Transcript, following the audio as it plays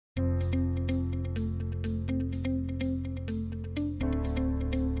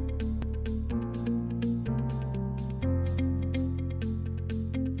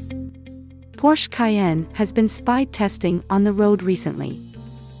Porsche Cayenne has been Spied testing on the road recently.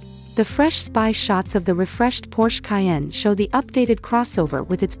 The fresh spy shots of the refreshed Porsche Cayenne show the updated crossover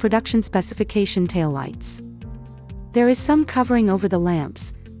with its production specification taillights. There is some covering over the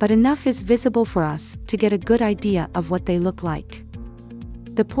lamps, but enough is visible for us to get a good idea of what they look like.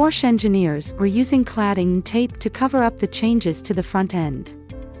 The Porsche engineers were using cladding and tape to cover up the changes to the front end.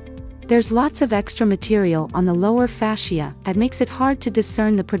 There's lots of extra material on the lower fascia that makes it hard to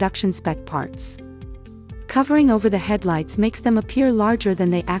discern the production spec parts. Covering over the headlights makes them appear larger than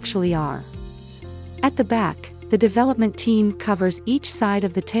they actually are. At the back, the development team covers each side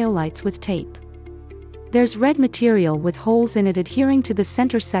of the taillights with tape. There's red material with holes in it adhering to the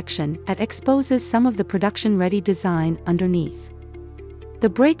center section that exposes some of the production-ready design underneath. The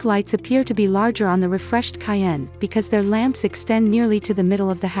brake lights appear to be larger on the refreshed Cayenne because their lamps extend nearly to the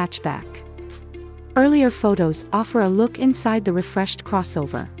middle of the hatchback. Earlier photos offer a look inside the refreshed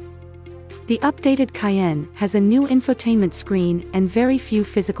crossover. The updated Cayenne has a new infotainment screen and very few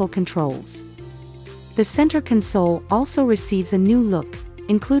physical controls. The center console also receives a new look,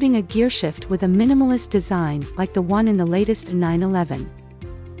 including a gearshift with a minimalist design like the one in the latest 911.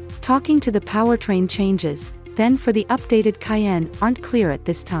 Talking to the powertrain changes, then for the updated Cayenne, aren't clear at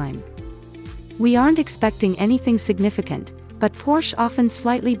this time. We aren't expecting anything significant, but Porsche often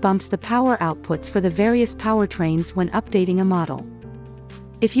slightly bumps the power outputs for the various powertrains when updating a model.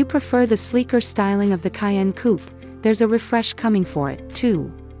 If you prefer the sleeker styling of the Cayenne Coupe, there's a refresh coming for it,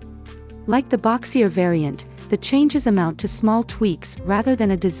 too. Like the boxier variant, the changes amount to small tweaks rather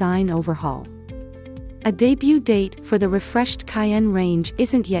than a design overhaul. A debut date for the refreshed Cayenne range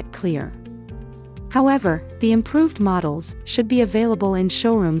isn't yet clear. However, the improved models should be available in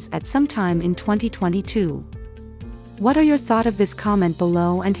showrooms at some time in 2022. What are your thoughts of this? Comment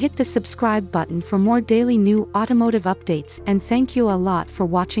below and hit the subscribe button for more daily new automotive updates, and thank you a lot for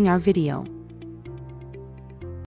watching our video.